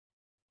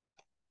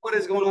What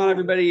is going on,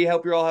 everybody?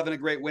 Hope you're all having a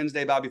great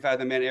Wednesday. BobbyFi,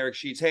 the man, Eric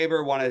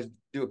Sheets-Haver. Want to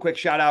do a quick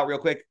shout out real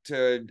quick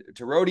to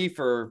Rody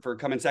for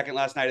coming second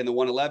last night in the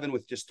 111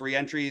 with just 3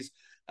 entries.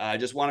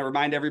 Just want to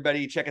remind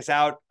everybody, check us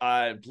out.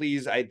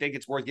 Please, I think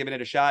it's worth giving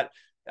it a shot.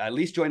 At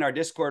least join our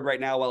Discord right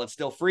now while it's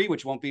still free,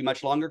 which won't be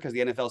much longer because the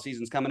NFL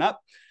season's coming up.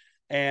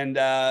 And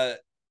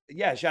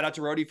yeah, shout out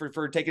to Rody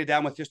for taking it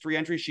down with just 3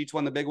 entries. Sheets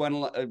won the big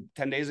one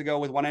 10 days ago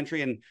with 1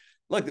 entry. And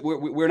look,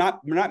 we're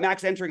not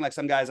max entering like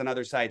some guys on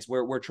other sites.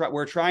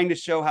 We're trying to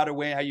show how to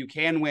win, how you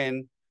can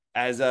win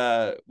as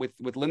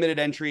with limited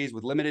entries,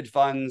 with limited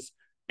funds,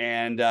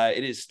 and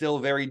it is still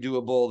very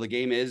doable. The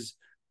game is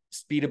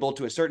speedable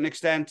to a certain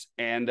extent,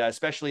 and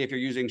especially if you're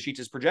using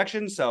Sheets'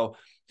 projections. So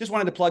just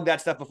wanted to plug that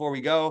stuff before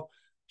we go.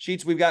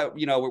 Sheets, we've got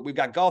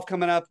golf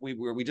coming up.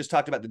 We just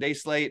talked about the day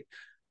slate.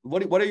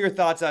 What are your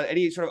thoughts on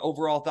any sort of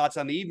overall thoughts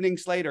on the evening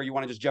slate, or you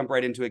want to just jump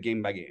right into it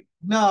game by game?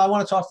 No, I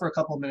want to talk for a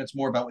couple of minutes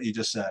more about what you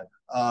just said,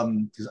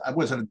 because I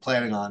wasn't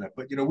planning on it.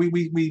 But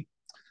we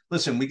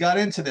listen. We got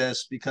into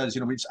this because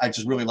I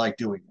just really like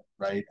doing it,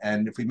 right?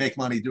 And if we make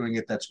money doing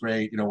it, that's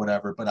great,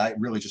 whatever. But I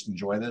really just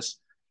enjoy this.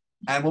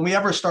 And when we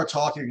ever start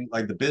talking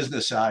like the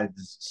business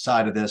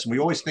side of this, and we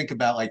always think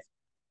about like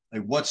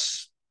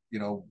what's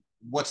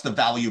what's the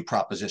value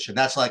proposition?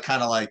 That's like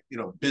kind of like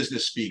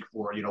business speak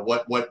for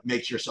what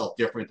makes yourself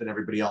different than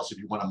everybody else if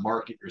you want to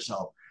market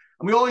yourself.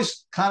 And we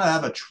always kind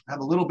of have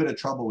a little bit of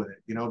trouble with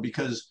it,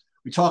 because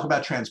we talk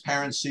about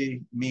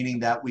transparency, meaning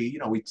that we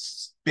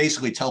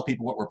basically tell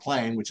people what we're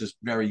playing, which is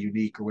very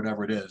unique or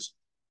whatever it is.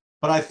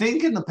 But I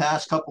think in the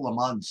past couple of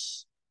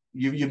months,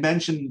 you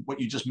mentioned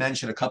what you just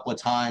mentioned a couple of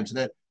times, and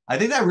that I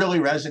think that really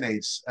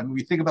resonates. I mean,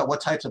 we think about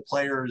what types of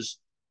players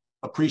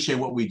appreciate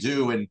what we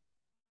do, and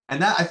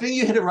that I think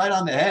you hit it right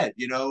on the head.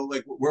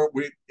 Like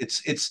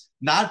it's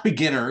not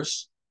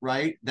beginners,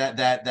 right?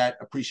 That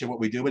appreciate what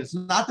we do, but it's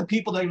not the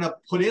people that are going to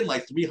put in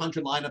like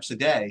 300 lineups a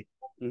day,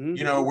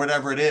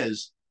 whatever it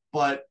is.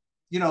 But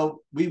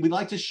we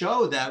like to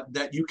show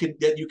that you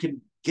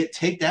can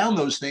take down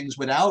those things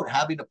without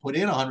having to put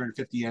in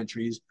 150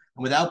 entries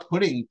and without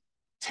putting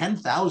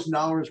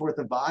 $10,000 worth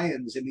of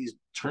buy-ins in these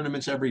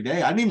tournaments every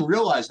day. I didn't even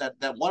realize that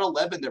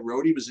 111 that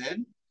Rody was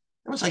in.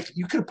 It was like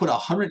you could have put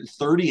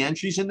 130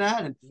 entries in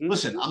that. And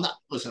listen,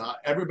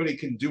 everybody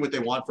can do what they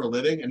want for a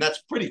living, and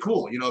that's pretty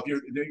cool. If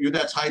you're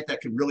that type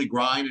that can really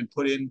grind and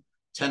put in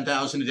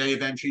 10,000 a day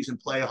of entries and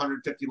play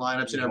 150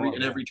 lineups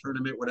in every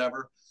tournament,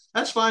 whatever,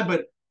 that's fine.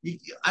 But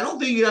I don't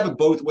think you have it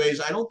both ways.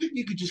 I don't think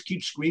you could just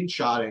keep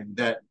screenshotting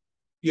that.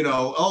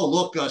 Oh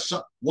look,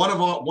 one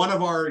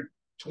of our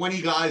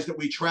 20 guys that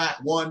we track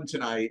won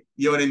tonight.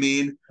 You know what I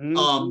mean?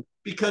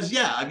 Because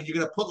you're going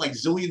to put like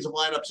zillions of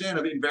lineups in.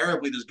 I mean,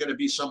 invariably, there's going to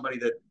be somebody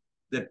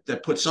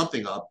that puts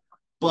something up.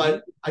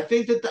 But I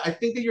think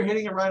that you're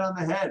hitting it right on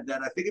the head.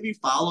 That I think if you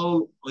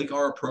follow like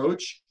our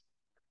approach,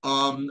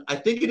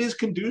 I think it is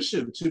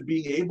conducive to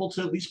being able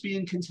to at least be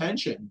in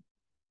contention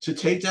to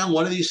take down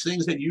one of these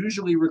things that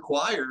usually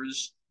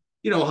requires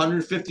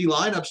 150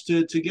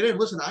 lineups to get in.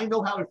 Listen, I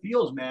know how it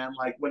feels, man.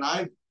 Like when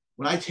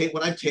I've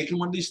taken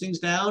one of these things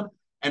down,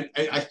 and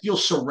I feel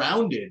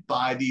surrounded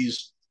by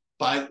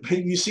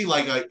you see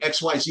like a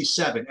XYZ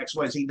 7,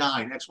 XYZ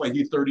 9,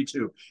 XYZ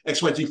 32,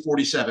 XYZ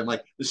 47,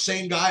 like the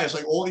same guy has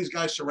like all these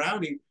guys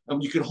surrounding,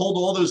 and you can hold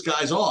all those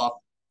guys off.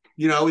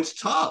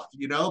 It's tough,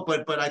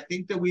 but I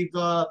think that we've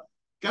got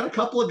a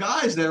couple of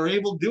guys that are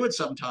able to do it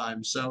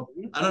sometimes. So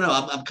I don't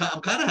know.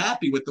 I'm kind of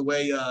happy with the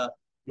way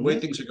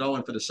things are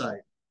going for the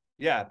site.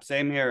 Yeah,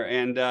 same here.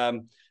 And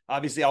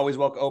obviously always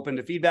open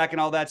to feedback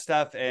and all that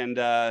stuff. And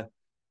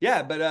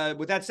but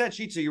with that said,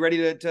 Sheets, are you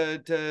ready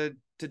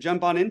to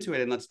jump on into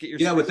it, and let's get your.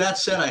 Yeah. With that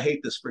said, I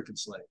hate this freaking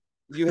slate.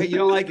 You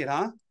don't like it,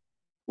 huh?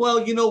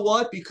 Well, you know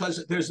what?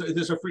 Because there's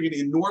a freaking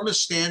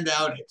enormous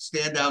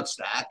standout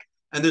stack,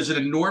 and there's an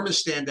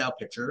enormous standout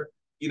pitcher.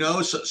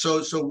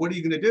 So what are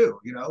you going to do?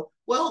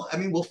 Well, I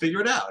mean, we'll figure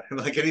it out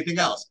like anything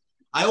else.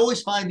 I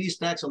always find these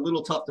stacks a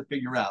little tough to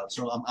figure out,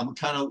 so I'm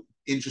kind of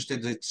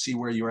interested to see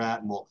where you're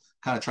at, and we'll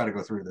kind of try to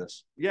go through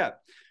this. Yeah.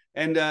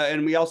 And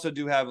we also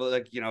do have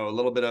like a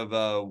little bit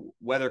of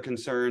weather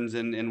concerns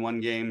in one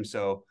game.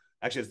 So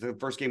actually, it's the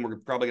first game we're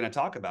probably going to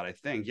talk about, I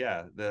think.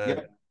 Yeah.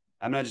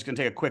 I'm just going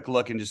to take a quick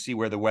look and just see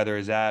where the weather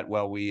is at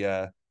while we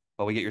get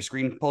your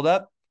screen pulled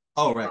up.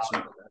 Oh, right.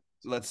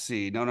 Let's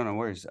see. No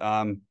worries.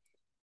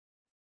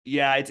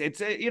 Yeah,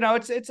 it's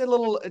a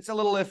little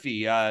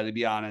iffy to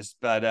be honest,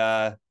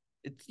 but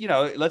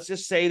let's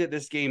just say that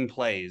this game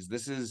plays.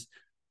 This is,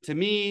 to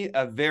me,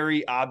 a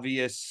very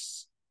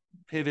obvious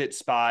pivot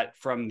spot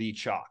from the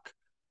chalk.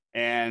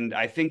 And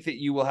I think that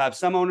you will have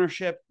some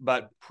ownership,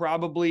 but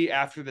probably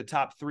after the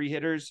top 3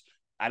 hitters,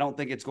 I don't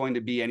think it's going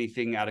to be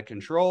anything out of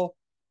control.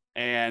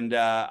 And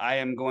I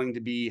am going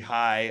to be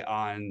high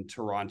on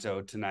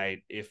Toronto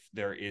tonight if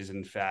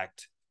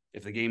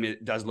the game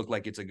does look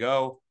like it's a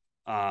go.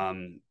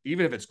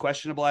 Even if it's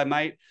questionable, I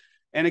might.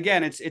 And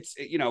again, it's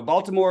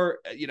Baltimore,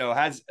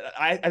 I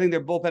think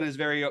their bullpen is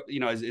very,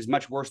 is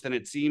much worse than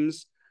it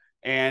seems.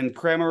 And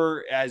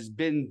Kramer has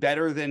been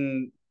better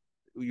than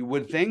you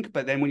would think.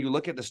 But then when you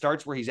look at the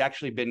starts where he's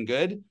actually been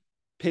good,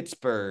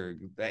 Pittsburgh,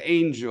 the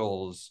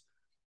Angels.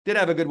 Did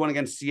have a good one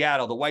against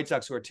Seattle. The White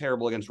Sox, who are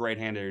terrible against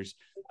right-handers.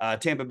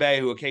 Tampa Bay,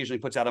 who occasionally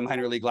puts out a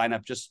minor league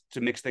lineup just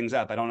to mix things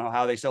up. I don't know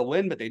how they still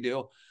win, but they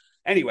do.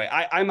 Anyway,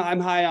 I'm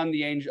high on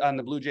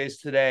the Blue Jays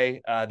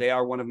today. They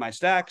are one of my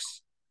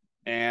stacks,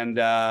 and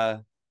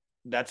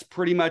that's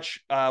pretty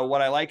much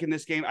what I like in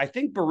this game. I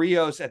think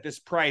Barrios at this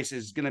price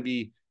is going to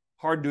be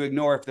hard to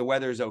ignore if the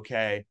weather's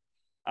okay.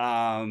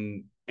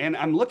 And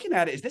I'm looking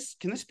at it.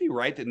 Can this be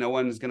right that no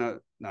one's going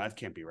to? No, that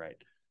can't be right.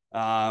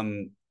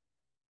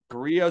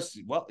 Barrios,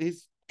 well,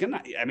 he's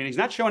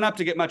not showing up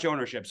to get much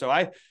ownership. So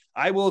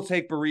I will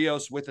take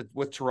Barrios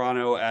with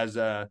Toronto as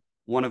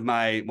one of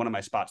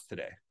my spots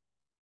today.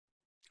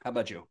 How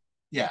about you?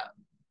 Yeah.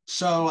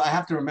 So I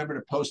have to remember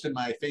to post in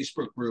my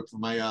Facebook group for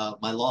my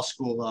law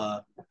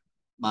school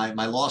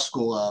my law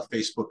school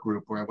Facebook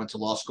group where I went to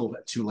law school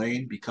at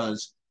Tulane,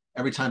 because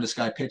every time this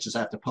guy pitches, I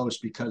have to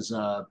post, because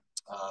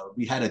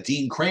we had a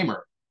Dean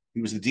Kramer.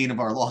 He was the dean of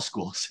our law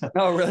school.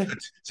 Oh, really?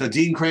 So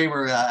Dean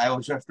Kramer, I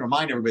always have to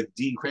remind everybody,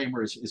 Dean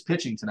Kramer is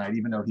pitching tonight,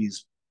 even though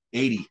he's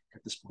 80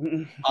 at this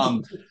point.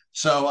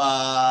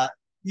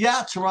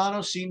 Yeah,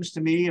 Toronto seems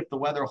to me, if the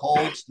weather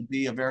holds, to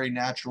be a very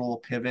natural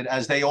pivot,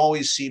 as they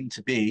always seem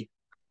to be,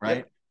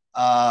 right?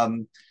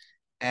 Yep.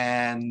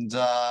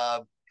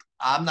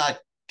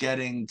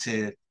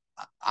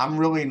 I'm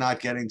really not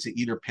getting to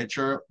either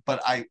pitcher,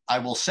 but I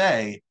will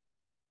say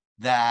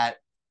that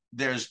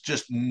there's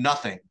just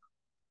nothing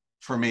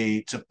for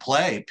me to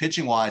play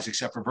pitching wise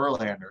except for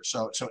Verlander.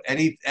 So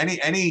any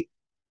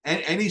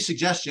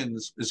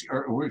suggestions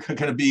we're going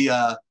to be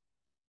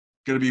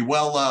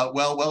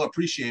well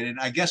appreciated.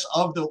 I guess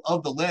of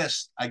the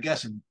list, I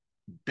guess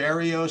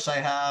Barrios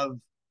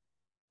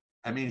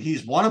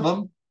he's one of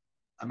them.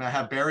 I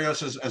have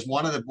Barrios as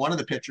one of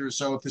the pitchers.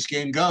 So if this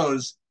game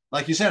goes,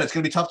 like you said, it's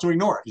going to be tough to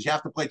ignore because you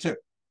have to play two.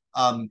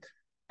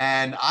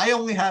 And I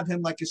only have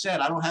him, like you said,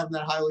 I don't have him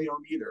that highly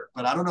owned either,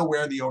 but I don't know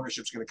where the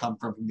ownership's going to come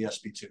from the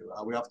SP2.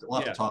 We'll have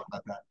to talk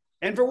about that.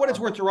 And for what it's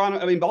worth,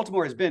 Toronto,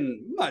 Baltimore has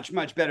been much,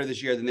 much better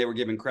this year than they were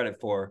given credit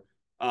for.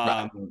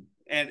 Right.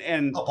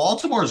 And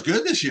Baltimore is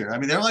good this year.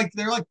 They're like,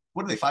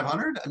 what are they,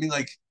 500?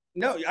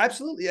 No,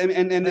 absolutely.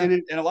 And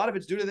a lot of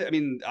it's due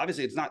to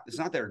obviously it's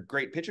not their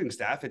great pitching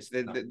staff. It's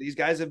these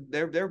guys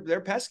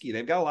they're pesky.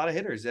 They've got a lot of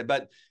hitters,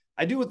 but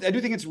I do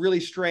think it's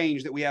really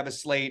strange that we have a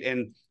slate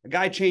and a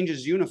guy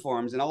changes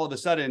uniforms and all of a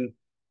sudden,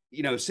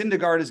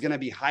 Syndergaard is going to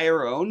be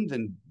higher owned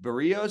than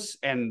Barrios,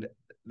 and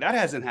that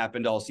hasn't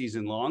happened all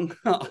season long.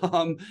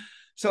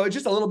 So it's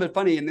just a little bit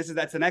funny. And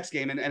that's the next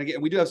game. And again,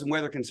 we do have some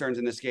weather concerns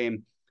in this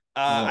game.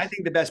 I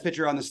think the best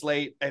pitcher on the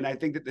slate, and I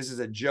think that this is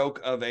a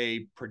joke of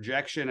a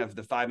projection of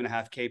the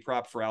 5.5K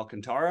prop for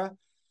Alcantara.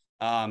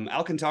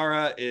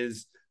 Alcantara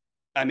is,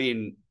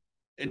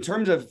 in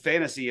terms of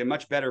fantasy, a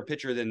much better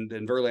pitcher than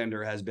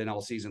Verlander has been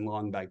all season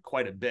long by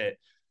quite a bit.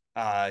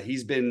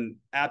 He's been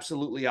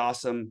absolutely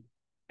awesome,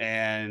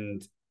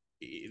 and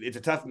it's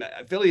a tough.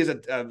 Philly is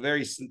a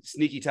very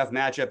sneaky, tough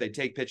matchup. They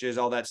take pitches,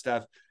 all that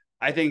stuff.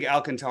 I think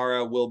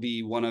Alcantara will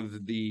be one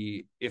of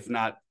the, if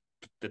not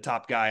the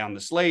top guy on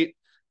the slate.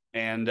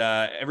 And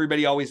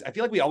everybody always, I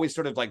feel like we always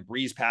sort of like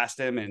breeze past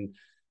him and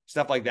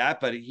stuff like that.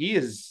 But he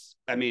is,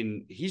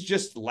 he's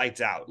just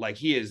lights out. Like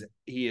he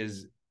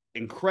is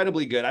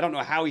incredibly good. I don't know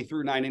how he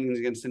threw 9 innings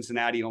against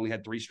Cincinnati and only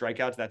had 3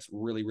 strikeouts. That's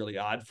really, really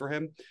odd for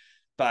him.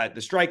 But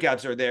the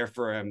strikeouts are there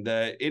for him.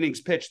 The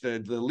innings pitched, the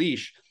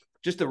leash,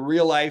 just a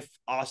real life,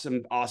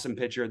 awesome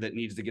pitcher that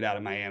needs to get out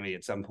of Miami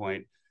at some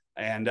point.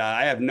 And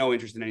I have no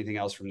interest in anything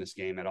else from this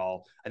game at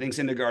all. I think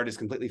Syndergaard is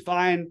completely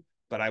fine,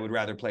 but I would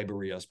rather play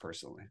Barrios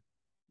personally.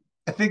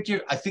 I think you're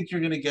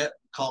going to get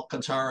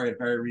Alcantara at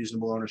very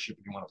reasonable ownership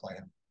if you want to play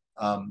him.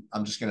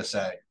 I'm just going to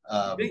say.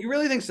 You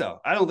really think so?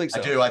 I don't think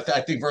so. I do. I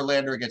think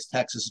Verlander against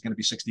Texas is going to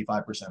be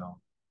 65% on.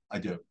 I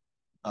do.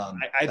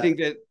 I think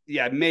that,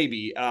 yeah,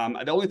 maybe.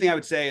 The only thing I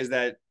would say is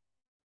that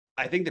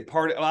I think that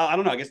I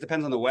don't know. I guess it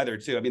depends on the weather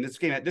too.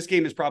 This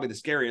game is probably the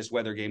scariest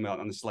weather game out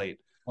on the slate.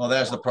 Well,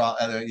 that's the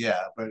problem. Yeah,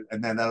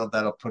 and then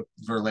that'll put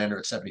Verlander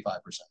at 75%.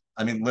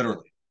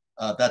 Literally.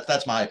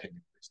 That's my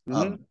opinion.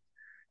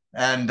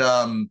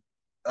 Mm-hmm.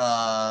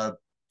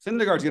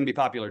 Syndergaard's going to be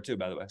popular too,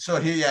 by the way. So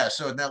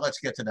now let's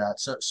get to that.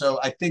 So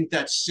I think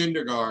that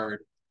Syndergaard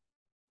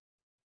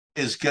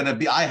is going to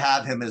be. I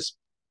have him as.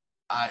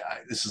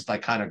 This is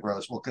like kind of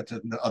gross. We'll get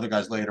to the other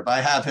guys later, but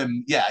I have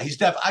him. Yeah,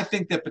 he's I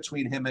think that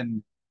between him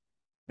and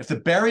if the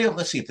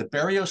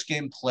Barrios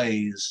game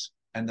plays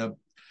and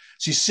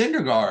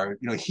Syndergaard,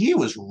 he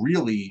was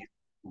really,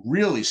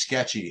 really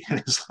sketchy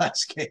in his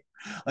last game.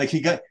 Like he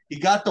got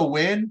the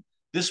win.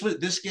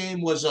 This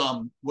game was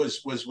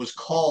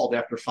called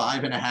after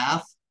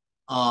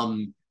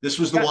 5.5. This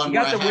was the one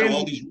where I had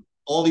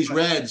all these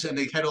Reds and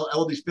they had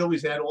all these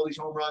Phillies. They had all these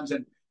home runs,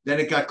 and then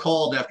it got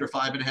called after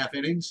 5.5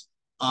 innings.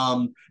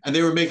 And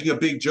they were making a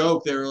big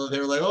joke. They were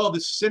like, "Oh,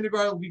 this is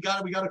Syndergaard. We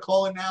got to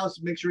call it now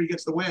to make sure he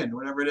gets the win,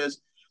 whatever it is."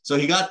 So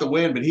he got the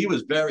win, but he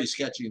was very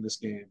sketchy in this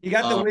game. He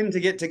got the win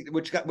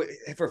which got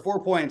for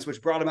 4 points,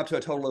 which brought him up to a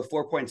total of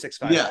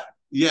 4.65.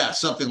 Yeah,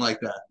 something like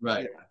that,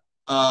 right?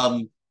 Yeah.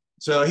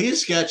 So he's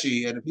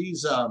sketchy, and if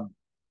he's am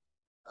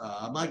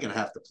I going to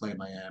have to play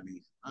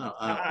Miami?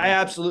 I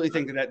absolutely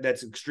think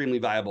that's extremely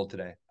viable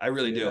today. I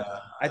really do. Yeah,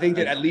 I think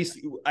that at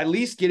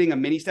least getting a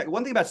mini stack.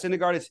 One thing about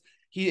Syndergaard is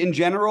he in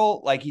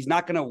general, like he's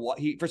not gonna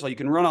first of all, you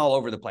can run all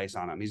over the place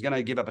on him. He's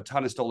gonna give up a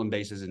ton of stolen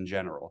bases in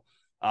general.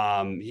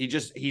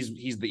 He's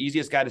the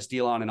easiest guy to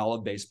steal on in all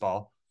of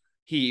baseball.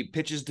 He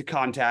pitches to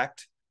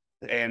contact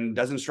and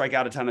doesn't strike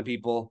out a ton of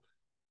people.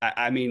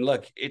 I mean,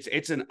 look,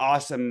 it's an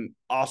awesome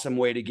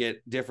way to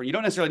get different. You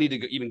don't necessarily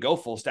need to even go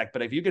full stack,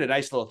 but if you get a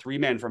nice little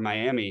 3-man from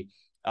Miami,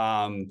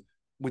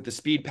 with the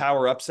speed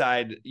power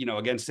upside,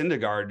 against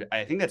Syndergaard,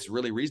 I think that's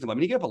really reasonable. I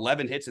mean, he gave up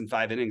 11 hits in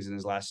 5 innings in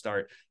his last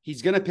start.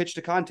 He's going to pitch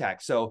to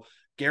contact. So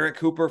Garrett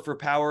Cooper for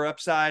power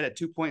upside at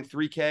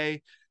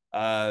 2.3K.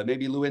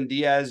 Maybe Lewin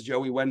Diaz,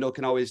 Joey Wendell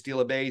can always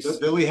steal a base.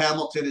 Billy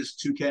Hamilton is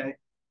 2K.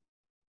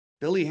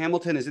 Billy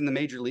Hamilton is in the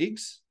major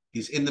leagues.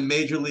 He's in the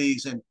major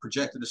leagues and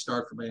projected to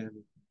start for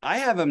Miami. I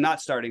have him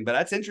not starting, but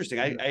that's interesting.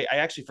 I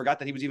actually forgot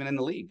that he was even in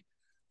the league.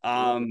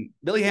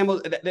 Billy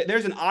Hamilton,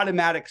 there's an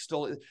automatic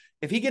steal.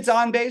 If he gets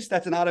on base,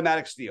 that's an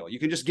automatic steal. You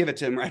can just give it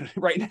to him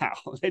right now.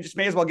 They just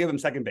may as well give him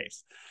second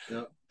base.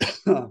 Yep.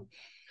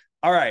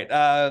 All right.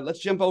 Let's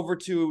jump over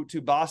to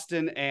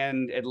Boston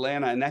and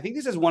Atlanta. And I think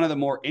this is one of the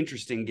more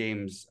interesting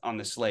games on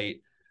the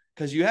slate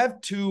because you have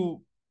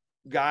two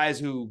guys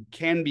who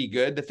can be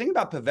good. The thing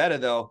about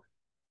Pivetta, though,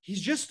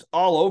 he's just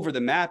all over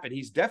the map and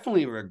he's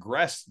definitely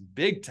regressed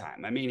big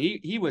time. I mean,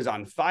 he was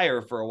on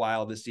fire for a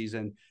while this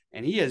season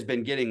and he has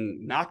been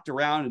getting knocked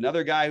around.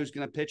 Another guy who's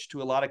going to pitch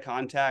to a lot of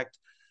contact.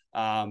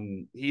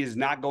 He is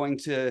not going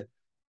to,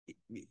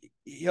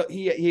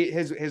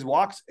 his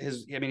walks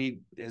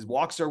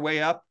are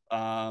way up.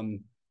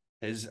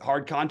 His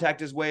hard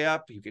contact is way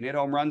up. You can hit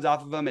home runs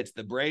off of him. It's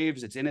the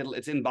Braves. It's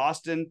in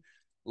Boston.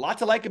 A lot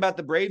to like about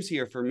the Braves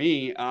here for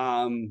me,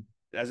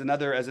 as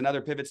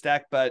another pivot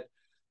stack, but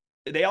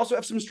they also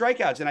have some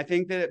strikeouts. And I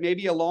think that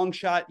maybe a long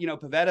shot,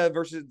 Pivetta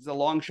versus a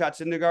long shot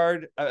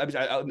Syndergaard,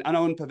 an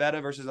unowned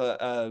Pivetta versus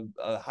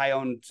a high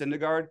owned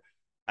Syndergaard.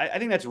 I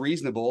think that's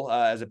reasonable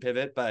as a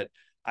pivot, but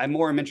I'm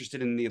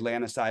interested in the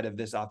Atlanta side of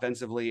this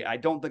offensively. I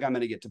don't think I'm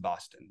going to get to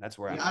Boston. That's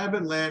where I have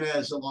Atlanta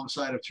as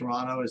alongside of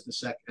Toronto as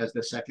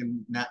the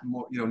second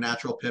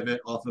natural pivot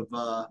off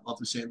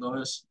of St.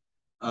 Louis.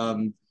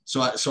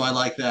 So I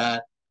like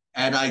that,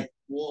 and I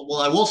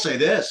will say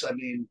this. I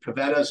mean,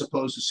 Pivetta as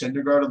opposed to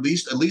Syndergaard, at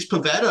least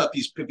Pivetta,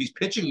 if he's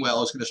pitching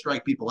well, is going to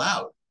strike people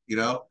out.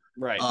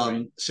 Right.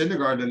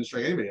 Syndergaard didn't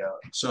strike anybody out.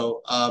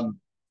 So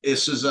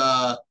this is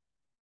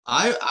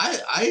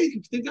I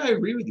think I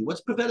agree with you.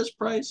 What's Pivetta's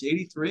price?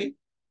 83.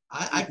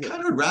 I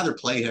kind of would rather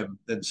play him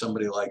than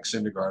somebody like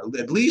Syndergaard.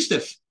 At least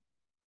if,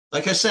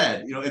 like I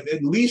said,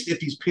 at least if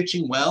he's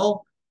pitching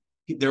well,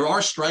 there are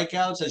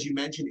strikeouts, as you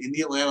mentioned, in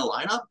the Atlanta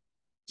lineup.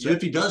 So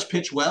if he does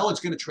pitch well, it's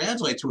going to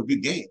translate to a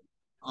good game.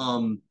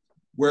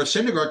 Where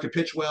Syndergaard could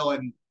pitch well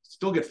and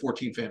still get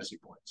 14 fantasy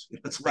points.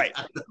 Right.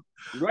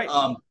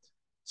 Right.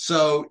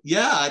 So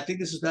yeah, I think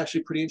this is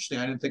actually pretty interesting.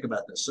 I didn't think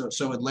about this.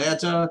 So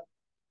Atlanta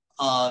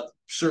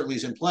certainly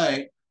is in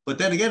play. But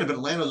then again, if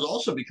Atlanta is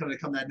also becoming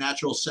that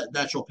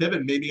natural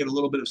pivot, maybe get a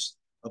little bit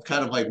of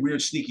kind of like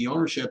weird sneaky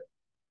ownership.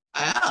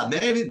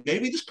 Maybe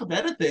this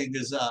Pivetta thing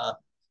is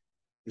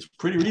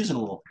pretty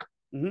reasonable.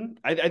 Mm-hmm.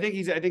 I think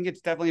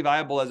it's definitely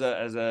viable as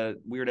a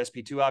weird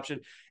SP2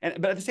 option.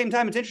 But at the same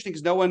time, it's interesting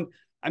because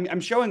I'm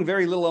showing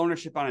very little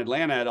ownership on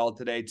Atlanta at all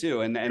today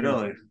too. And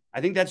really?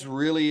 I think that's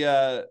really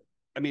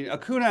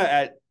Acuna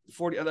at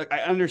 40.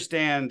 I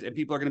understand, and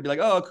people are going to be like,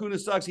 "Oh, Acuna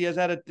sucks. He has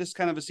had this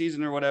kind of a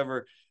season or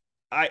whatever."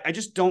 I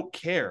just don't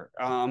care.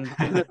 I'm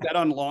going to bet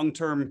on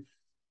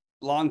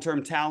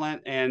long-term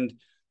talent, and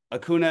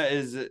Acuna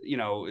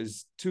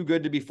is too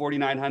good to be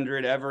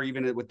 4,900 ever,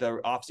 even with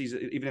the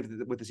offseason,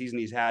 even with the season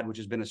he's had, which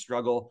has been a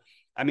struggle.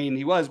 I mean,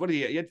 he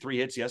had 3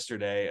 hits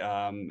yesterday,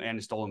 and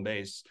a stolen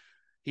base.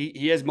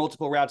 He has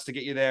multiple routes to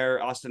get you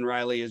there. Austin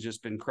Riley has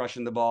just been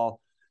crushing the ball.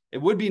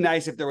 It would be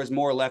nice if there was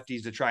more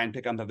lefties to try and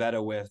pick on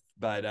Pivetta with,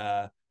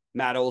 but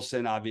Matt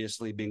Olson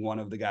obviously being one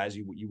of the guys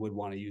you would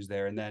want to use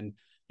there. And then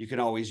you can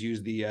always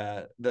use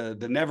the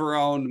never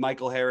owned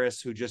Michael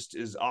Harris, who just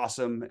is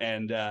awesome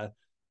and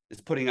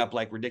is putting up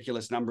like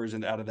ridiculous numbers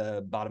out of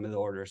the bottom of the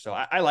order. So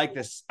I like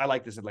this. I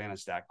like this Atlanta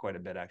stack quite a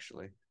bit,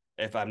 actually,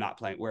 if I'm not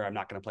going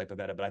to play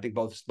Pivetta, but I think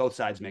both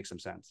sides make some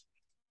sense.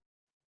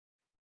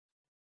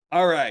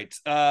 All right.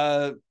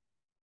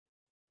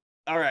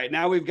 All right,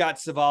 now we've got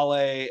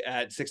Savale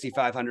at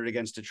 6,500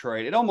 against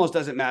Detroit. It almost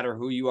doesn't matter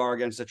who you are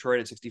against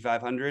Detroit at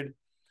 6,500.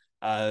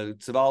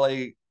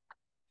 Savale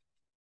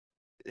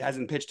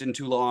hasn't pitched in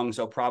too long,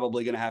 so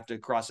probably going to have to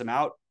cross him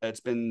out. It's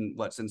been,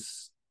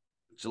 since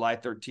July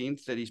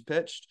 13th that he's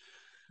pitched.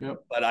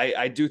 Yep. But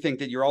I do think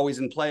that you're always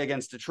in play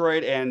against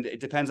Detroit, and it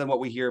depends on what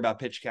we hear about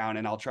pitch count,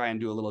 and I'll try and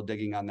do a little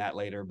digging on that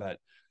later. But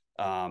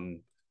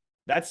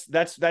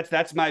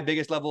that's my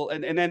biggest level,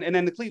 and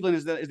then the Cleveland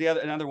is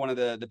another one of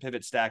the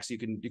pivot stacks you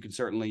can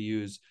certainly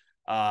use,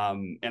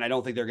 and I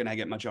don't think they're going to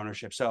get much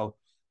ownership. So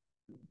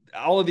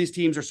all of these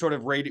teams are sort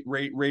of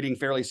rating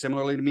fairly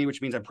similarly to me,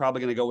 which means I'm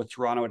probably going to go with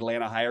Toronto,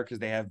 Atlanta higher because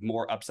they have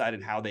more upside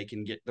in how they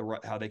can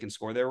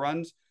score their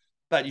runs.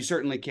 But you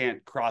certainly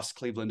can't cross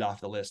Cleveland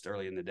off the list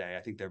early in the day.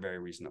 I think they're very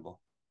reasonable.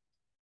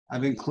 I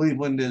think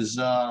Cleveland is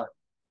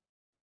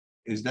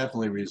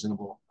definitely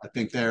reasonable. I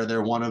think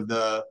they're one of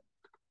the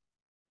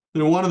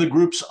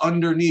groups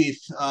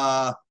underneath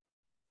the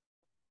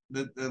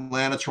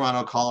Atlanta,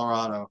 Toronto,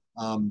 Colorado,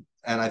 and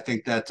I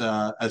think that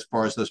as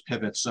far as those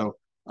pivots, so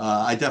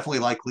I definitely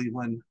like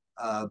Cleveland.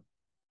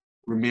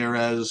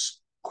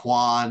 Ramirez,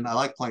 Kwan. I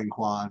like playing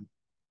Kwan.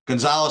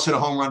 Gonzalez hit a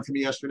home run for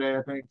me yesterday,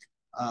 I think.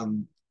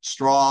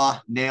 Straw,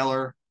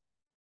 Naylor,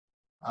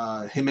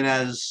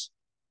 Jimenez.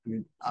 I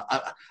mean,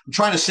 I'm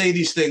trying to say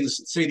these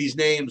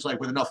names like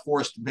with enough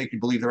force to make you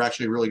believe they're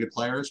actually really good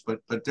players, but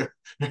they're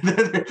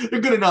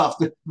good enough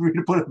to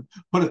put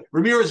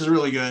Ramirez is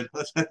really good.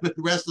 The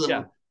rest of them,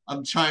 yeah.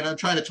 I'm trying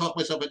to talk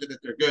myself into that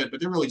they're good, but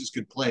they're really just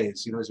good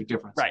plays. There's a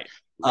difference. Right.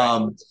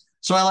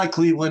 So I like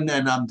Cleveland,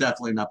 and I'm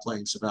definitely not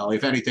playing Savali.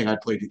 If anything, I'd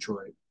play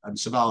Detroit.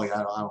 Savali,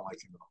 I don't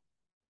like him at all.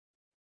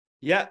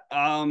 Yeah.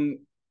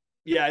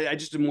 Yeah, I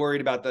just am worried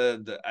about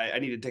I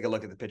need to take a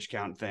look at the pitch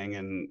count thing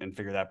and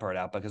figure that part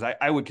out, because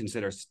I would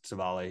consider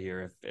Savali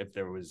here if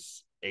there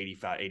was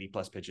 80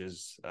 plus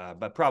pitches,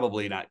 but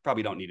probably not.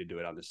 Probably don't need to do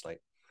it on this slate.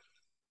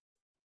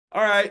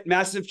 All right,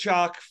 massive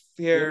chalk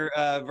here.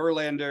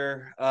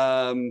 Verlander,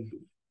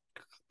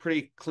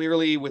 pretty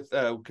clearly with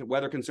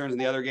weather concerns in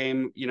the other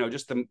game.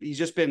 He's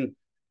just been.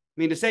 I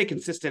mean, to say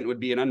consistent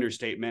would be an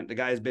understatement. The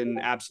guy's been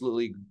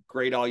absolutely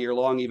great all year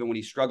long. Even when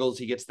he struggles,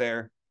 he gets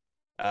there.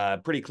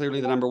 Pretty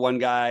clearly the number one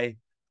guy.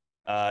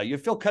 You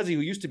have Phil Cuzzy,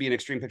 who used to be an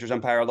extreme pitchers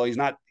umpire, although he's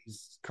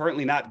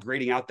currently not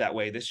grading out that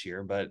way this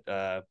year. But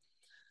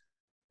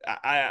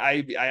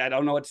I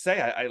don't know what to say.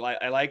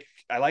 I like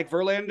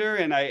Verlander,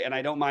 and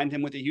I don't mind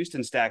him with the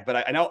Houston stack.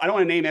 But I know I don't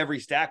want to name every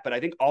stack, but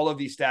I think all of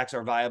these stacks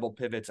are viable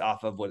pivots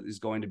off of what is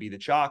going to be the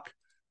chalk.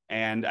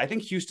 And I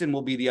think Houston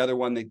will be the other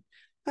one that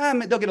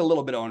they'll get a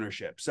little bit of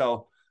ownership.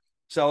 So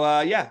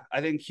yeah, I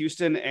think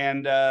Houston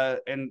and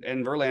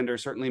Verlander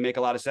certainly make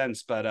a lot of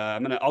sense, but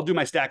I'll do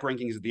my stack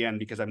rankings at the end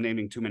because I'm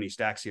naming too many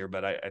stacks here,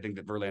 but I think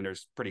that Verlander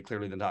is pretty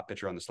clearly the top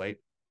pitcher on the slate.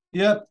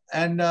 Yep.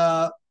 And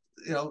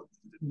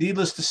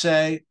needless to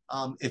say,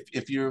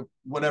 if you're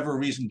whatever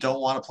reason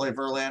don't want to play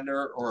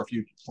Verlander, or if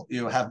you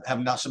have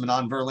not some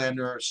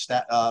non-Verlander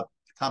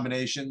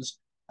combinations,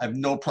 I have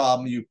no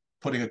problem you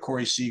putting a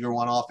Corey Seager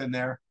one off in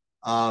there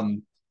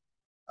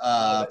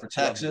for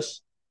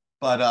Texas.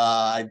 But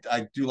I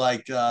do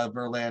like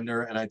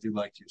Verlander, and I do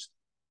like Houston.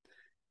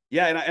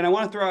 Yeah, and I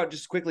want to throw out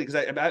just quickly,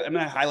 because I'm going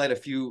to highlight a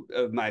few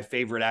of my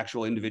favorite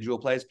actual individual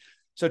plays.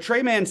 So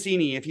Trey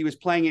Mancini, if he was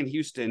playing in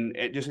Houston,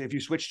 if you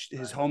switched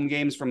his home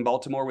games from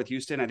Baltimore with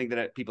Houston, I think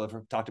that people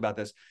have talked about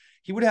this,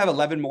 he would have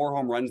 11 more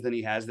home runs than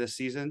he has this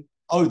season.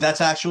 Oh,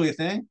 that's actually a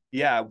thing?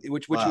 Yeah,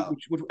 which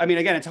I mean,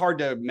 again, it's hard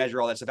to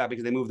measure all that stuff out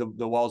because they moved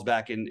the walls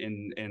back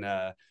and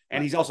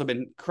he's also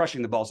been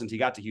crushing the ball since he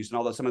got to Houston,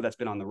 although some of that's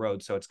been on the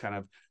road. So it's kind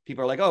of,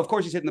 people are like, oh, of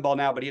course he's hitting the ball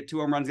now, but he hit 2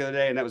 home runs the other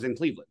day and that was in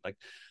Cleveland. Like,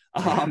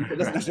 it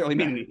doesn't necessarily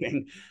mean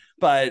anything,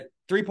 but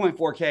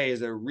 3.4K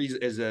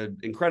is an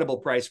incredible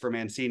price for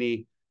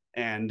Mancini.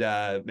 And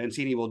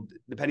Mancini will,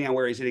 depending on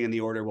where he's hitting in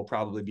the order, will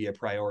probably be a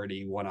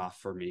priority one-off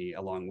for me,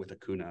 along with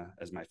Acuna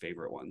as my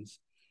favorite ones.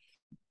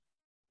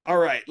 All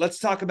right, let's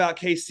talk about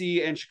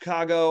KC and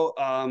Chicago.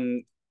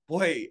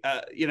 We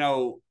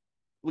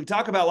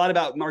talk a lot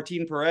about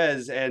Martin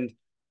Perez, and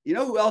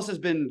who else has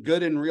been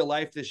good in real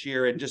life this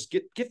year and just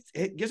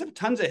gives up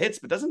tons of hits,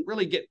 but doesn't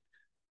really get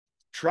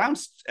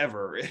trounced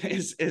ever,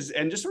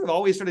 and just sort of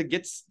always sort of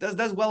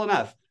does well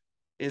enough,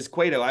 is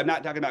Cueto. I'm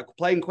not talking about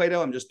playing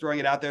Cueto. I'm just throwing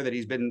it out there that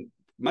he's been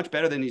much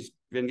better than he's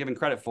been given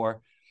credit for.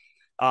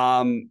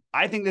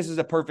 I think this is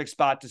a perfect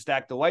spot to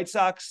stack the White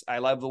Sox. I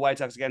love the White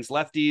Sox against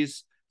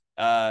lefties.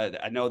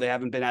 I know they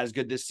haven't been as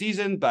good this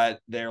season, but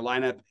their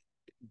lineup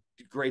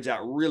grades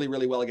out really,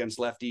 really well against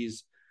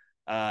lefties.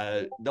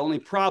 The only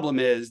problem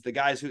is the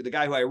guy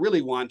who I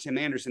really want, Tim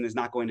Anderson, is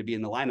not going to be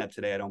in the lineup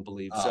today, I don't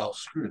believe. So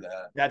screw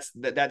that.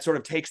 That sort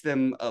of takes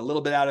them a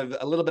little bit out of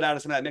some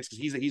of that mix,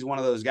 because he's one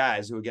of those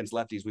guys who against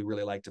lefties we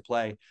really like to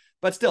play.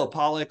 But still,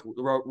 Pollock,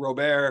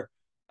 Robert,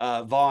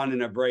 Vaughn,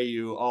 and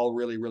Abreu, all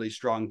really, really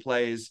strong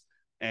plays.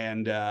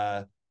 And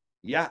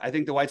yeah, I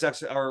think the White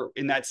Sox are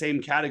in that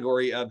same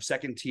category of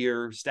second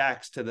tier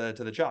stacks to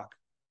the chalk.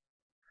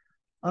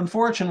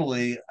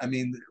 Unfortunately, I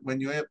mean,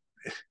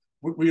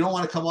 we don't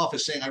want to come off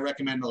as saying I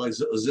recommend a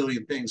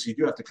zillion things. You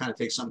do have to kind of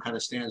take some kind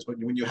of stands. But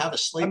when you have a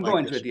slate, I'm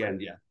going to at the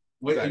end, yeah.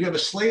 When you have a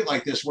slate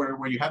like this, where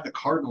you have the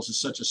Cardinals as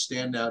such a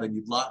standout, and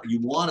you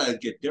want to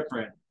get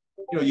different,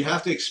 you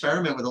have to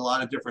experiment with a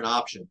lot of different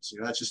options.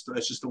 That's just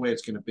the way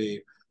it's going to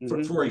be.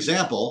 Mm-hmm. For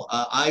example,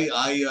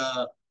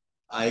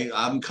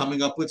 I'm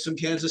coming up with some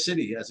Kansas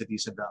City as a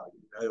decent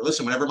value.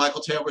 Listen, whenever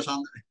Michael Taylor's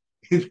on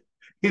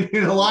in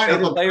a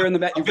lineup, player in the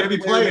back, I'm going to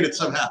be playing it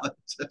somehow.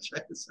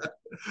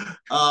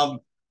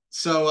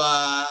 So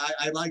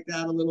I like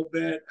that a little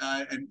bit,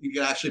 and you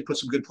can actually put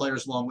some good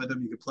players along with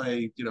them. You could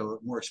play,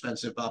 more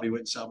expensive Bobby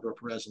Witt and Salvador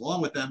Perez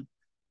along with them.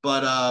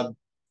 But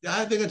yeah,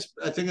 I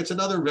think it's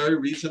another very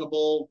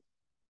reasonable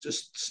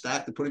just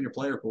stack to put in your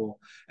player pool.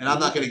 And I'm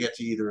not going to get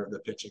to either of the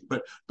pitching,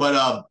 but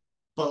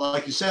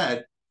like you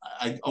said,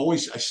 I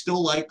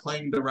still like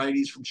playing the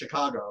righties from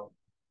Chicago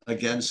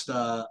against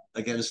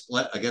lefties.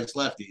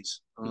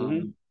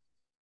 Mm-hmm.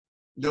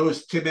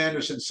 Knows Tim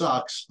Anderson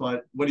sucks,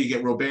 but what do you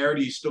get? Robert?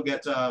 Do you still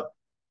get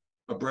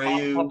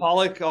Abreu?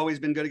 Pollock always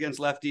been good against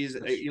lefties.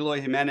 Eloy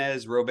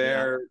Jimenez, Yeah,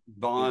 Robert,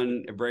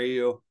 Vaughn,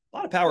 Abreu. A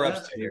lot of power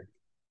ups here.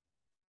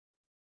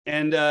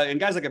 And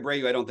guys like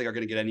Abreu, I don't think are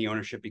going to get any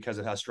ownership because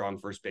of how strong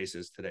first base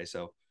is today.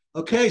 So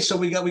okay, so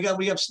we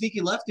have sneaky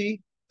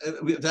lefty.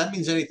 If that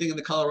means anything in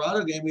the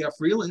Colorado game, we have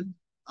Freeland.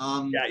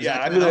 Yeah.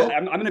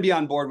 I'm gonna be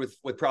on board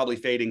with probably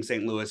fading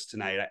St. Louis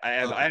tonight. I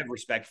have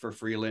respect for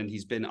Freeland.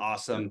 He's been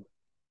awesome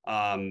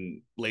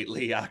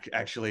lately,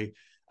 actually.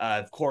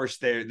 Of course,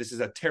 this is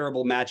a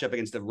terrible matchup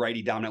against a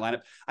righty dominant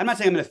lineup. I'm not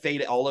saying I'm going to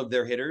fade all of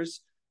their hitters,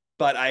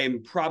 but I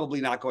am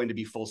probably not going to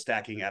be full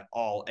stacking at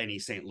all any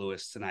St.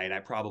 Louis tonight. I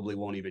probably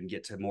won't even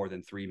get to more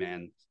than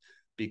 3-man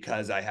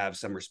because I have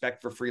some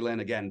respect for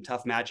Freeland. Again,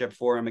 tough matchup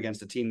for him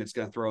against a team that's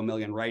going to throw a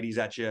million righties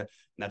at you, and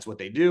that's what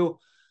they do.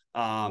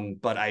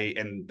 But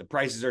the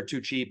prices are too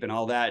cheap and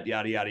all that,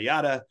 yada yada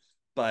yada.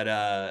 But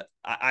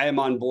I am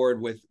on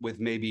board with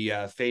maybe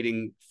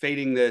fading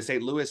the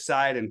St. Louis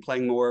side and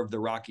playing more of the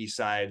Rocky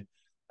side.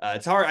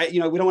 It's hard, we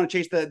don't want to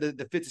chase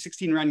the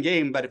 16-run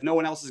game, but if no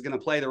one else is going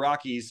to play the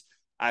Rockies,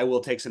 I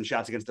will take some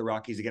shots against the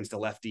Rockies against a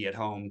lefty at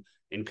home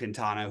in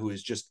Quintana, who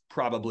is just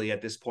probably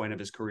at this point of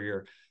his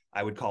career,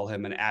 I would call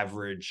him an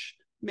average,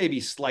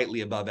 maybe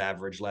slightly above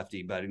average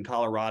lefty. But in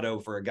Colorado,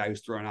 for a guy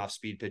who's throwing off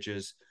speed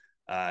pitches,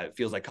 it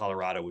feels like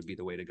Colorado would be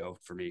the way to go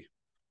for me.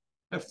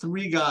 I have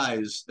three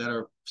guys that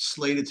are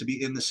slated to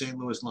be in the St.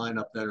 Louis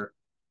lineup that are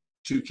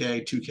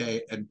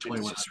 2K, and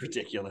 21. It's just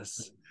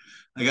ridiculous.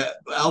 I got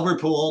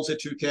Albert Pujols at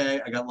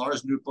 2K. I got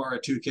Lars Nootbaar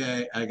at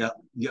 2K. I got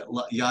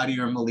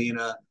Yadier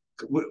Molina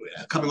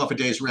coming off a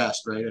day's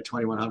rest, right, at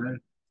 2,100.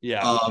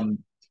 Yeah.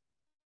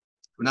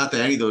 Not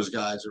that any of those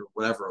guys or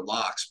whatever are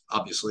locks,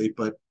 obviously,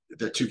 but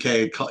they're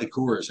 2K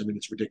Coors. I mean,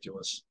 it's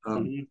ridiculous.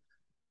 And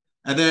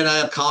then I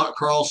have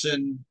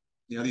Carlson.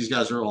 These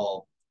guys are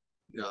all,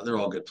 they're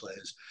all good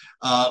plays.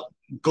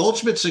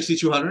 Goldschmidt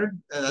 6,200.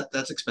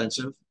 That's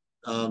expensive.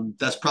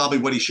 That's probably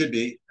what he should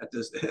be at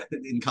this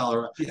in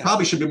Colorado. Yeah.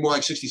 Probably should be more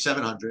like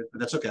 6,700, but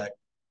that's okay.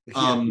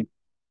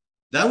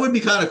 That would be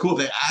kind of cool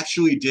if they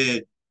actually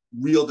did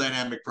real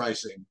dynamic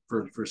pricing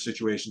for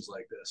situations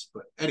like this.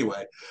 But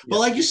anyway, but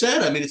like you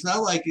said, I mean, it's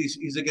not like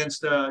he's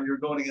against you're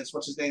going against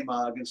what's his name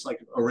against like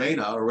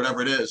Arena or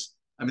whatever it is.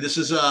 I mean, this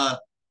is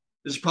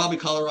probably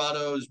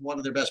Colorado's one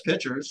of their best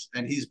pitchers,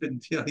 and he's been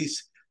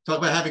he's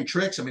talking about having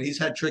tricks. I mean, he's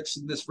had tricks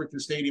in this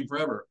freaking stadium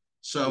forever.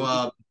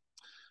 So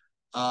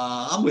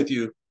I'm with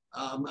you.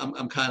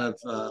 I'm kind of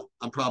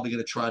I'm probably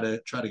going to try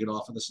to get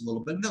off of this a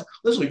little bit. No,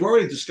 listen, we've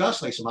already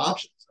discussed like some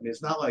options. I mean,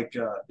 it's not like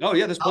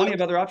there's plenty of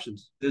other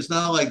options. There's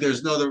not like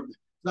there's no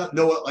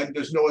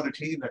other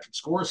team that can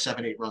score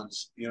 7-8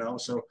 runs.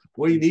 So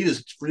what you need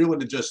is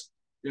Freeland to just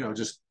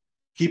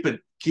keep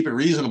it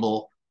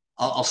reasonable.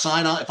 I'll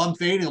sign on if I'm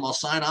fading them. I'll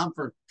sign on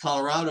for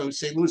Colorado.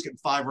 St. Louis getting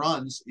 5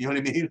 runs. You know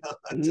what I mean?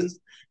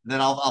 Then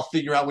I'll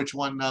figure out which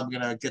one I'm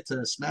gonna get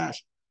to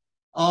smash.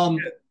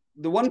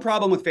 The one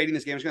problem with fading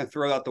this game is going to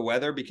throw out the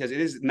weather because it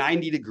is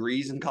 90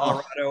 degrees in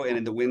Colorado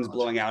and the wind's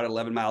blowing out at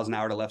 11 miles an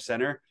hour to left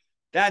center.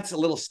 That's a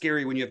little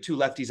scary when you have two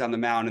lefties on the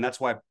mound, and that's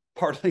why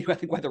partly I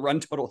think why the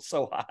run total is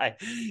so high.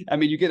 I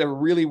mean, you get a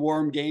really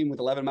warm game with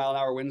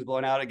 11-mile-an-hour winds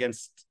blowing out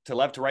against to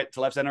left to right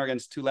to left center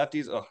against two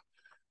lefties. Oh,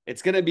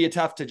 it's going to be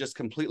tough to just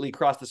completely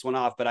cross this one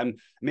off. But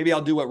maybe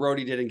I'll do what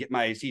Rhodey did and get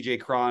my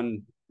CJ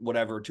Cron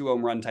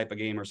 2-home run type of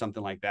game or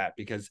something like that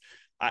because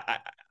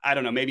I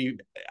don't know. Maybe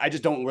I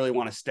just don't really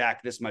want to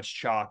stack this much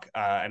chalk.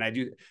 And I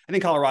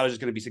think Colorado is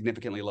going to be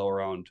significantly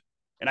lower owned.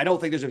 And I don't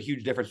think there's a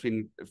huge difference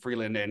between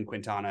Freeland and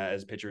Quintana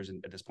as pitchers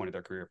at this point of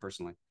their career,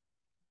 personally.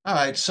 All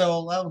right.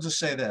 So I'll just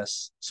say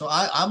this. So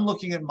I'm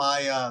looking at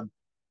my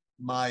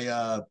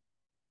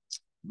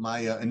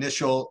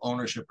initial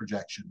ownership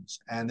projections.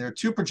 And there are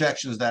two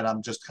projections that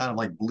I'm just kind of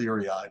like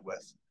bleary eyed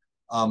with.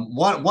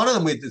 One of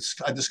them I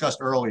discussed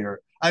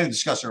earlier. I didn't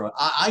discuss earlier.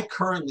 I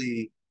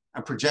currently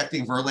I'm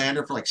projecting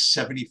Verlander for like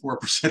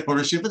 74%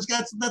 ownership.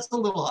 That's a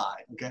little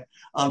high. Okay.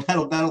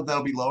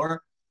 That'll be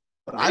lower.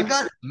 But I've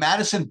got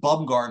Madison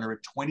Bumgarner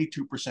at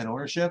 22%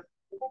 ownership.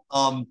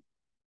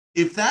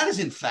 If that is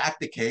in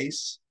fact the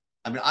case,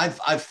 I mean,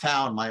 I've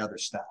found my other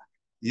stack.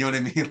 You know what I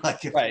mean?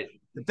 Like if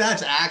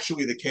that's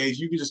actually the case,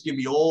 you can just give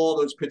me all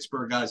those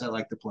Pittsburgh guys I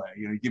like to play.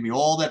 You give me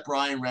all that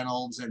Brian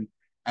Reynolds and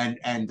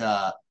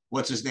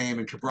what's his name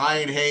and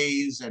Brian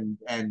Hayes and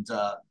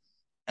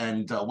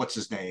what's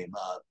his name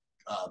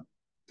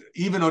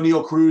even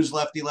O'Neill Cruz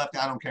lefty.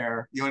 I don't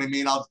care. You know what I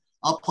mean? I'll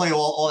play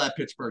all that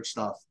Pittsburgh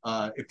stuff.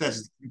 If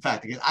that's in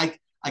fact the case,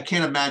 I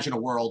can't imagine a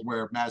world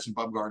where Madison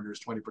Bumgarner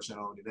is 20%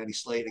 owned in any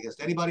slate against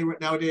anybody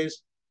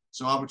nowadays.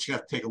 So I'm just gonna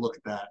have to take a look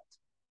at that.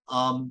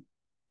 Um,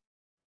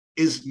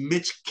 is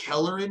Mitch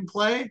Keller in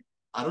play?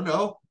 I don't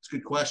know. It's a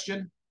good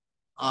question.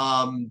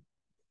 Um,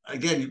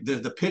 again,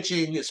 the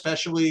pitching,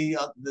 especially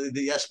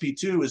the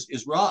SP2,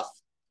 is rough.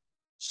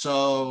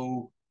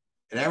 So,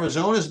 and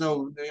Arizona's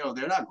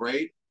they're not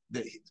great.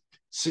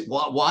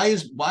 Why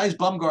is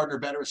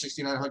Bumgarner better at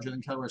 6,900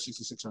 than Keller at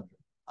 6,600?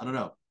 I don't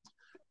know.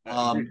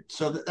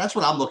 So that's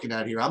what I'm looking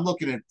at here. I'm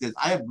looking at this.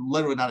 I have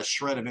literally not a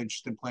shred of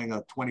interest in playing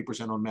a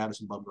 20% on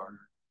Madison Bumgarner.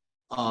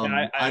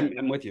 Yeah,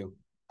 I'm with you.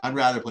 I'd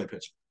rather play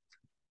pitch.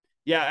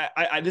 Yeah,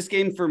 this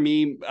game for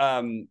me,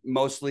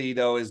 mostly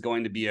though, is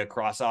going to be a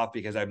cross off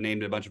because I've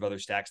named a bunch of other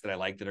stacks that I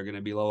like that are going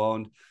to be low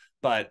owned.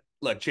 But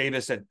look,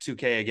 Chavis at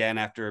 2K again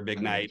after a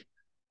big night.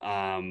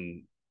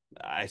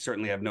 I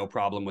certainly have no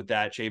problem with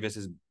that. Chavis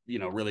is,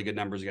 really good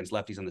numbers against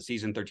lefties on the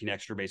season, 13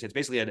 extra base hits.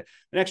 Basically an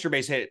extra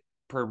base hit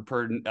per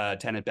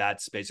 10 at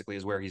bats basically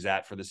is where he's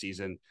at for the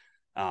season.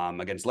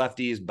 Against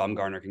lefties,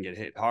 Bumgarner can get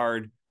hit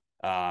hard.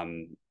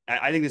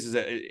 I think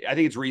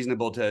it's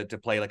reasonable to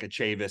play like a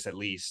Chavis at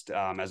least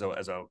as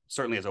a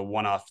certainly as a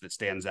one-off that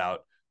stands out.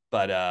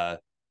 But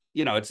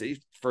it's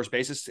first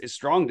base is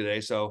strong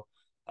today, so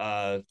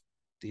I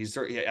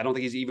don't think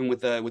he's even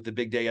with the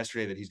big day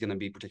yesterday that he's going to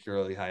be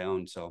particularly high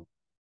owned. So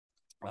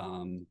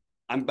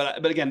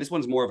but again, this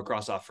one's more of a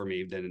cross off for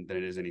me than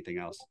it is anything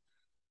else.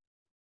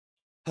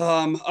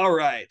 All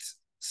right,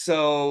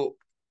 so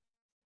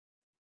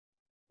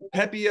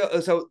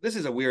Pepio. So this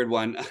is a weird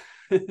one.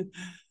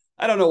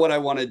 I don't know what I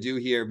want to do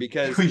here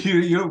because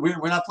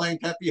we're not playing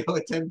Pepio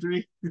at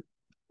 10-3.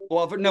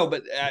 Well,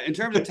 but in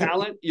terms of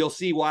talent, you'll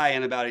see why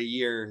in about a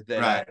year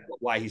that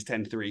why he's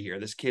 10-3 here.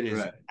 This kid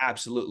is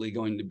absolutely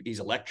he's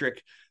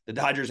electric. The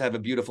Dodgers have a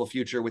beautiful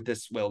future with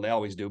this. Well, they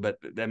always do, but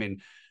I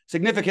mean,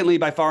 significantly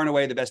by far and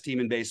away the best team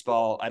in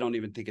baseball. I don't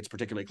even think it's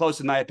particularly close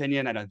in my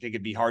opinion. I don't think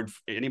it'd be hard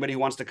for anybody who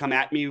wants to come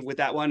at me with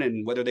that one,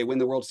 and whether they win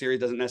the World Series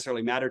doesn't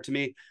necessarily matter to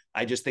me.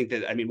 I just think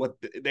that, what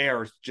they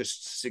are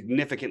just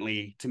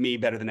significantly to me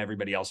better than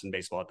everybody else in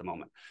baseball at the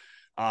moment.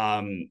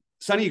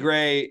 Sonny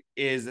Gray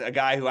is a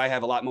guy who I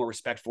have a lot more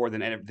respect for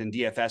than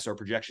DFS or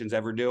projections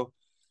ever do.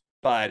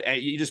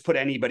 But you just put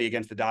anybody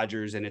against the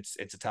Dodgers and it's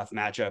a tough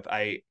matchup.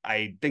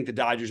 I think the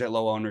Dodgers at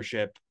low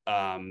ownership,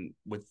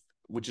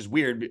 which is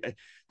weird.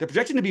 They're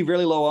projected to be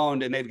really low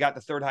owned and they've got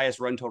the third highest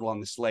run total on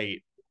the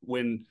slate.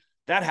 When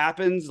that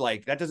happens,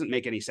 that doesn't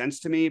make any sense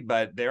to me,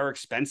 but they're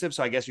expensive.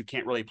 So I guess you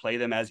can't really play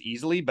them as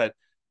easily, but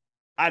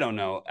I don't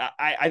know.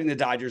 I think the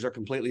Dodgers are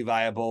completely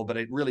viable, but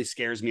it really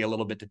scares me a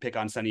little bit to pick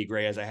on Sonny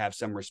Gray as I have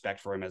some respect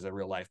for him as a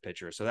real life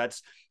pitcher. So I'm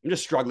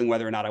just struggling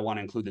whether or not I want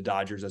to include the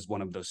Dodgers as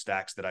one of those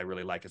stacks that I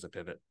really like as a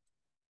pivot.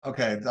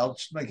 Okay, I'll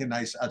just make it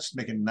nice. I'll just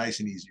make it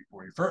nice and easy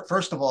for you.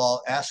 First of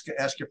all, ask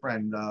your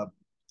friend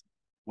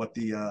what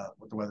the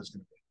weather's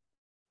going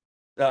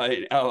to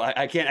be.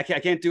 I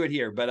can't do it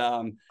here,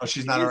 but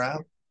she's not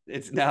around.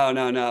 It's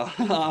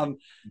no.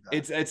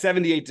 It's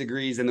 78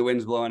 degrees and the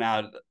wind's blowing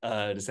out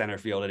to center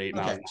field at 8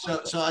 miles.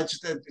 So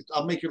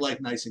I'll make your life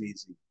nice and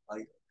easy.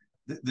 Like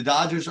the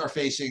Dodgers are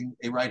facing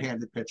a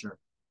right-handed pitcher,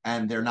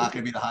 and they're not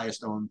going to be the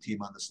highest owned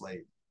team on the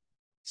slate.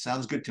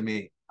 Sounds good to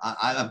me.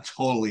 I'm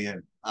totally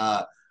in.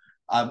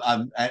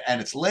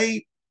 And it's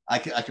late. I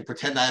can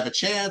pretend I have a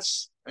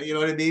chance. You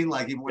know what I mean?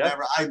 Like even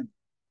whatever. Yep. I'm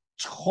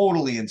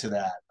totally into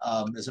that.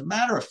 As a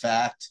matter of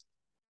fact,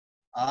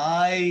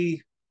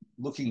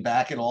 looking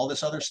back at all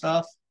this other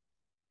stuff,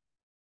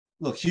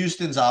 look,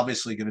 Houston's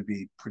obviously going to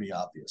be pretty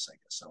obvious, I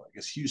guess. So I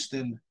guess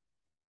Houston,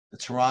 the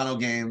Toronto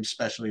game,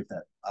 especially if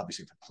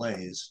it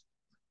plays,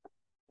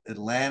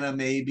 Atlanta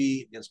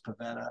maybe against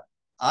Pavetta.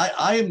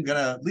 I am going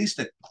to at least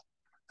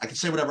I can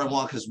say whatever I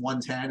want because it's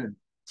 110 and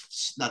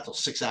it's not till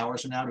 6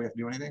 hours from now. Do we have to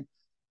do anything?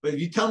 But if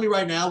you tell me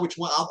right now which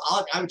one,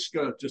 I would just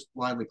go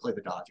blindly play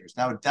the Dodgers.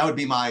 That would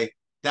be my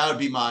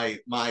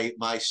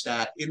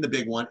stack in the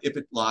big one if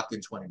it locked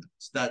in 20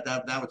 minutes.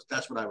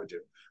 That's what I would do.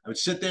 I would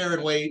sit there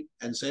and wait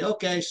and say,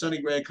 okay,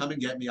 Sonny Gray, come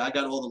and get me. I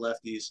got all the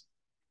lefties.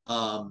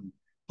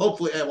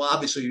 Hopefully, well,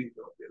 obviously,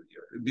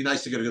 it'd be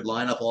nice to get a good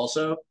lineup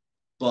also.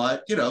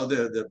 But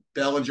the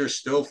Bellinger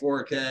still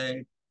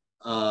 4K.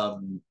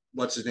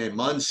 What's his name?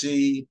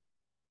 Muncy.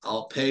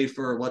 I'll pay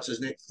for what's his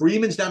name?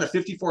 Freeman's down to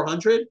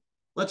 5,400.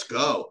 Let's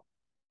go.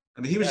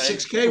 I mean, he was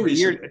 6K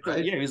recently,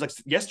 right? Yeah, he was like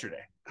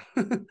yesterday.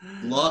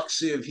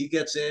 Lux, if he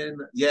gets in,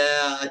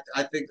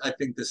 I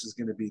think this is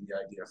going to be the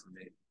idea for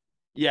me.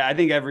 Yeah, I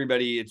think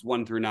everybody, it's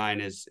 1 through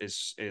 9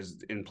 is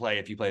in play.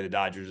 If you play the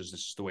Dodgers, it's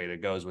just the way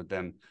that goes with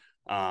them.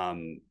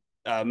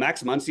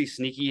 Max Muncy,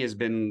 sneaky, has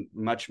been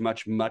much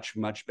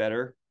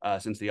better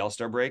since the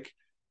All-Star break,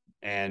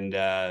 and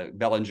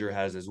Bellinger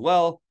has as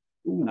well.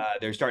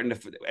 They're starting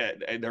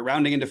they're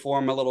rounding into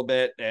form a little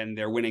bit, and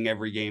they're winning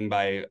every game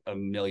by a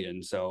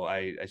million. So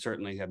I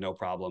certainly have no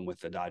problem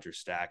with the Dodgers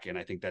stack. And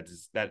I think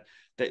that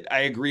I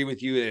agree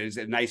with you. It is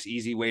a nice,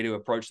 easy way to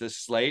approach this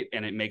slate,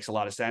 and it makes a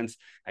lot of sense.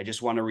 I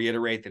just want to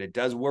reiterate that it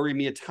does worry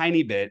me a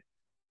tiny bit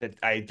that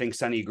I think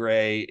Sonny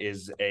Gray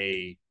is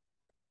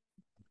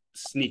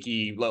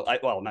sneaky,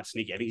 well, not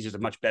sneaky. I think he's just a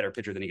much better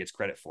pitcher than he gets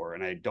credit for.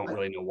 And I don't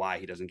really know why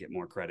he doesn't get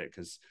more credit,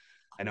 because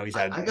I know he's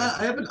had.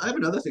 I have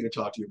another thing to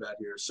talk to you about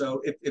here.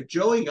 So if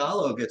Joey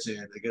Gallo gets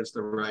in against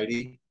the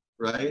righty,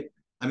 right?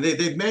 I mean,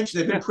 they've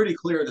been pretty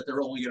clear that they're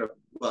going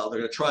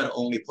to try to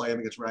only play him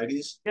against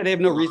righties. Yeah, they have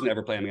no reason to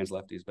ever play him against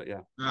lefties, but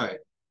yeah. All right.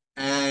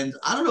 And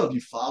I don't know if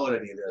you followed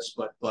any of this,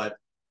 but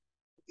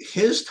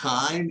his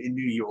time in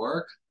New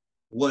York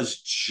was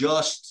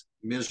just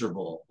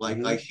miserable.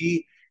 Like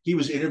he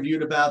was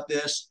interviewed about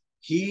this.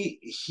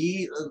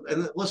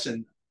 And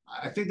listen,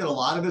 I think that a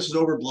lot of this is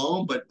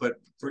overblown, but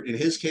in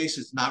his case,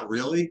 it's not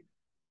really.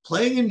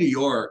 Playing in New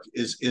York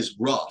is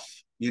rough,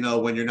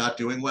 when you're not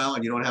doing well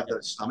and you don't have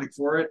the stomach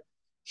for it.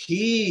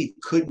 He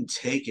couldn't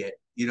take it,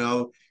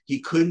 he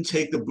couldn't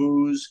take the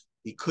booze,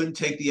 he couldn't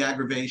take the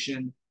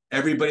aggravation.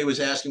 Everybody was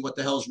asking what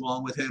the hell's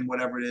wrong with him,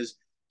 whatever it is.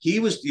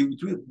 You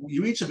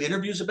read some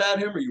interviews about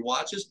him or you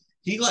watch this,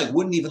 he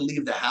wouldn't even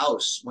leave the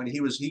house when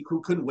he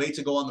couldn't wait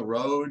to go on the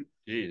road.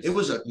 Jeez. It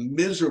was a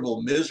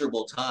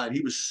miserable time.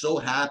 He was so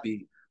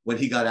happy when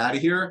he got out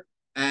of here.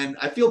 And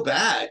I feel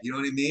bad, you know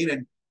what I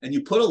mean? And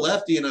you put a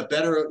lefty in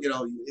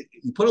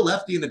you put a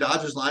lefty in the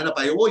Dodgers lineup.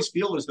 I always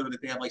feel as though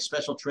that they have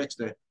special tricks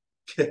to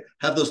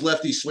have those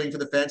lefties swing for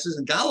the fences.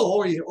 And Gallo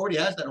already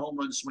has that home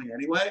run swing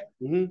anyway.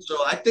 Mm-hmm. So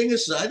I think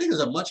it's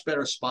a much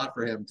better spot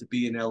for him to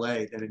be in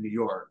LA than in New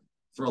York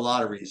for a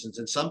lot of reasons.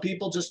 And some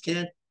people just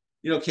can't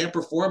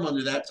perform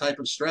under that type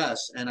of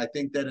stress. And I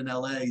think that in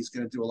LA he's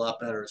going to do a lot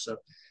better. So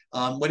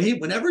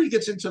whenever he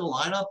gets into the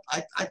lineup,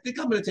 I think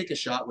I'm going to take a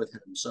shot with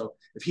him. So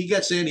if he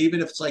gets in,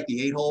 even if it's like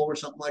the 8-hole or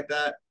something like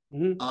that,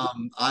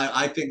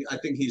 I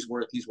think he's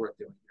worth doing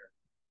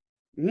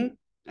here. Mm-hmm.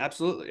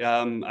 Absolutely.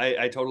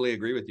 I totally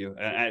agree with you.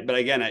 But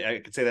again, I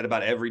could say that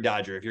about every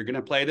Dodger. If you're going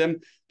to play them,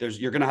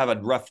 you're going to have a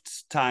rough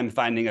time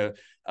finding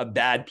a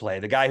bad play.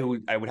 The guy who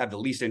I would have the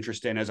least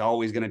interest in is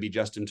always going to be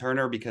Justin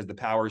Turner, because the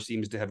power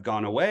seems to have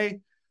gone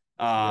away.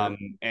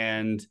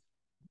 And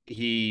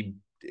he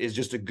is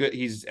just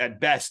he's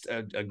at best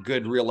a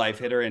good real life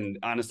hitter. And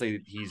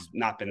honestly, he's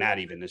not been that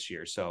even this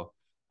year. So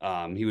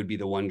he would be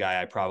the one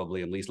guy I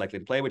probably am least likely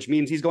to play, which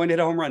means he's going to hit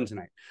a home run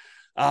tonight.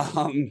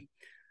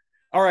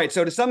 All right.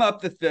 So to sum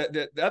up,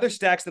 the other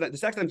stacks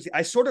that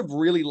I sort of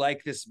really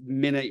like this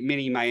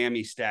mini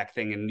Miami stack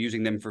thing and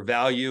using them for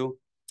value.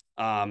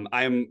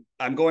 I'm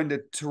going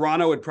to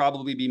Toronto would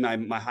probably be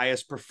my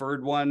highest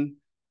preferred one.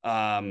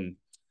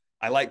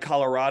 I like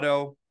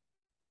Colorado.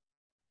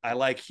 I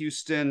like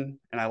Houston,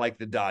 and I like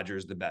the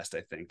Dodgers the best,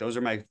 I think. Those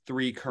are my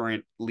three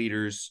current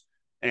leaders.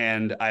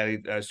 And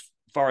as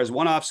far as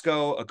one-offs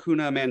go,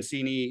 Acuna,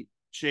 Mancini,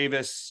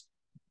 Chavis,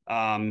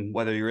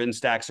 whether you're in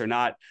stacks or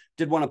not,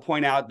 did want to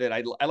point out that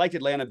I liked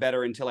Atlanta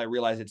better until I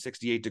realized it's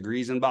 68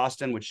 degrees in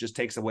Boston, which just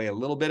takes away a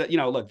little bit.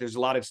 Look, there's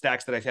a lot of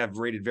stacks that I have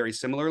rated very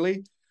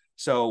similarly.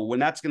 So when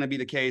that's going to be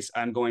the case,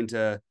 I'm going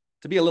to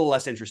be a little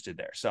less interested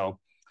there. So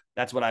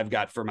that's what I've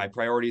got for my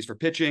priorities for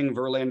pitching.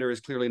 Verlander is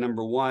clearly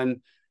number one.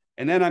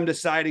 And then I'm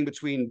deciding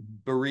between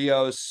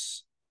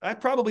Barrios.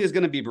 That probably is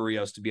going to be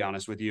Barrios, to be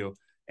honest with you.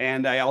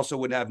 And I also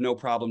would have no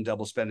problem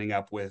double spending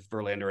up with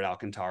Verlander and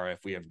Alcantara if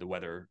we have the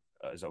weather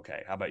is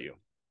okay. How about you?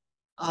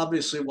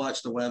 Obviously,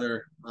 watch the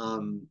weather.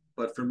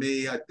 But for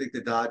me, I think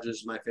the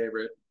Dodgers are my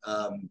favorite,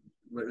 at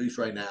least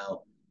right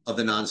now, of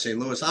the non-St.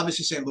 Louis.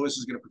 Obviously, St. Louis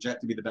is going to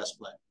project to be the best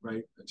play,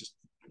 right? I just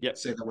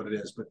say that what it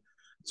is. But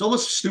it's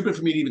almost stupid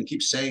for me to even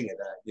keep saying it.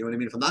 You know what I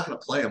mean? If I'm not going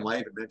to play them, why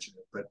even mention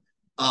it? But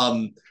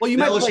well, you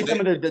might play some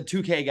of the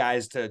 2K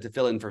guys to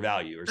fill in for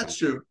value or something. That's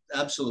true.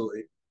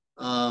 Absolutely.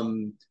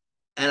 And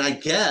I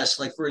guess,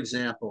 for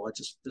example,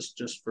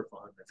 just for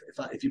fun,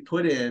 if you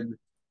put in,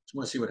 just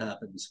want to see what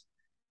happens.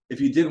 If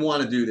you did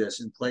want to do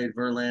this and played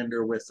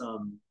Verlander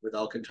with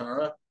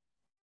Alcantara,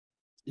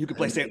 you could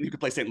play St.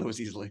 Louis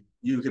easily.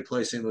 You could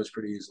play St. Louis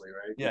pretty easily,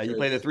 right? Yeah, you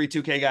play the 3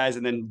 2K guys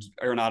and then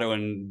Arenado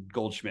and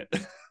Goldschmidt.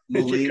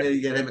 Molina,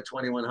 you get him at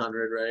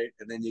 2,100, right?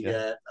 And then you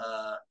get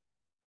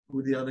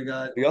who the other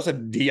guy? You also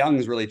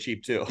DeYoung's really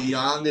cheap too.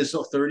 DeYoung is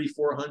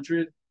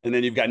 3,400. And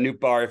then you've got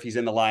Nootbaar if he's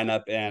in the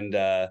lineup, and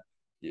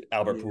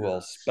Albert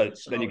Pujols. But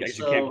then you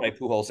can't play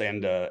Pujols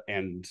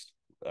and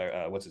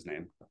what's his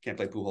name? Can't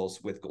play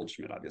Pujols with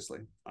Goldschmidt, obviously,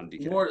 on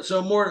DK.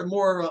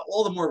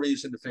 All the more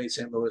reason to fade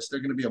St. Louis. They're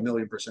going to be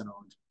 1,000,000%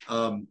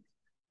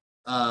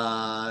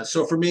 owned.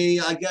 So for me,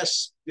 I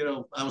guess, I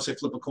don't say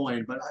flip a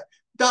coin, but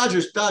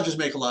Dodgers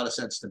make a lot of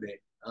sense to me.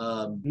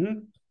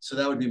 So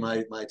that would be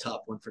my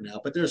top one for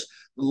now. But there's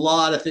a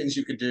lot of things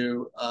you could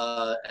do,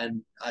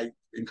 and I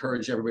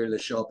encourage everybody to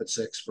show up at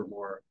 6 for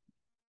more.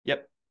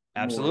 Yep,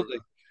 absolutely.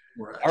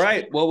 All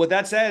right. Well, with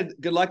that said,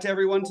 good luck to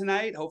everyone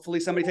tonight.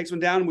 Hopefully somebody takes one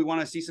down. We want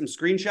to see some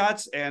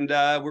screenshots, and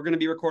we're going to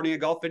be recording a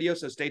golf video,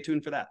 so stay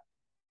tuned for that.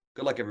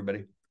 Good luck,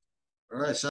 everybody. All right.